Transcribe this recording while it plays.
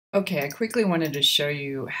Okay, I quickly wanted to show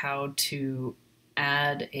you how to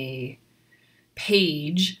add a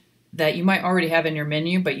page that you might already have in your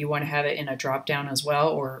menu, but you want to have it in a drop down as well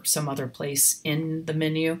or some other place in the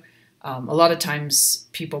menu. A lot of times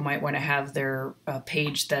people might want to have their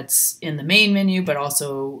page that's in the main menu, but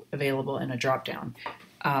also available in a drop down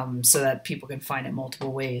so that people can find it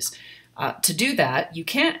multiple ways. To do that, you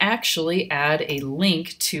can't actually add a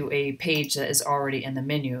link to a page that is already in the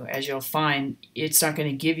menu. As you'll find, it's not going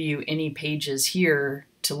to give you any pages here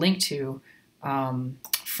to link to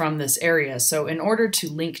from this area. So in order to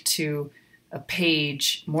link to a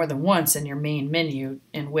page more than once in your main menu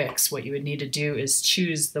in Wix, what you would need to do is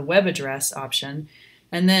choose the web address option,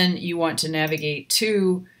 and then you want to navigate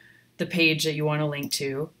to the page that you want to link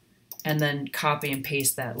to, and then copy and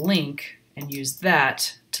paste that link and use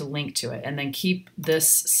that to link to it, and then keep this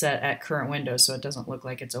set at current window so it doesn't look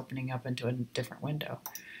like it's opening up into a different window.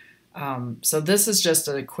 So this is just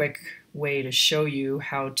a quick way to show you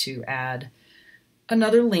how to add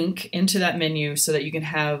another link into that menu so that you can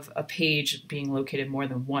have a page being located more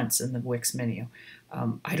than once in the Wix menu.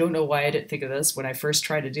 I don't know why I didn't think of this. When I first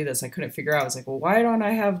tried to do this, I couldn't figure out. I was like, well, why don't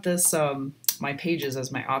I have this my pages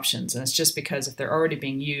as my options? And it's just because if they're already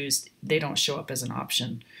being used, they don't show up as an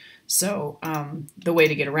option. So the way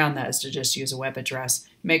to get around that is to just use a web address.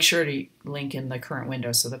 Make sure to link in the current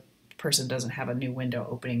window so the person doesn't have a new window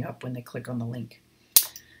opening up when they click on the link.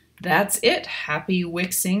 That's it. Happy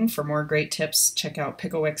Wixing. For more great tips, check out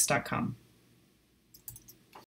PickleWix.com.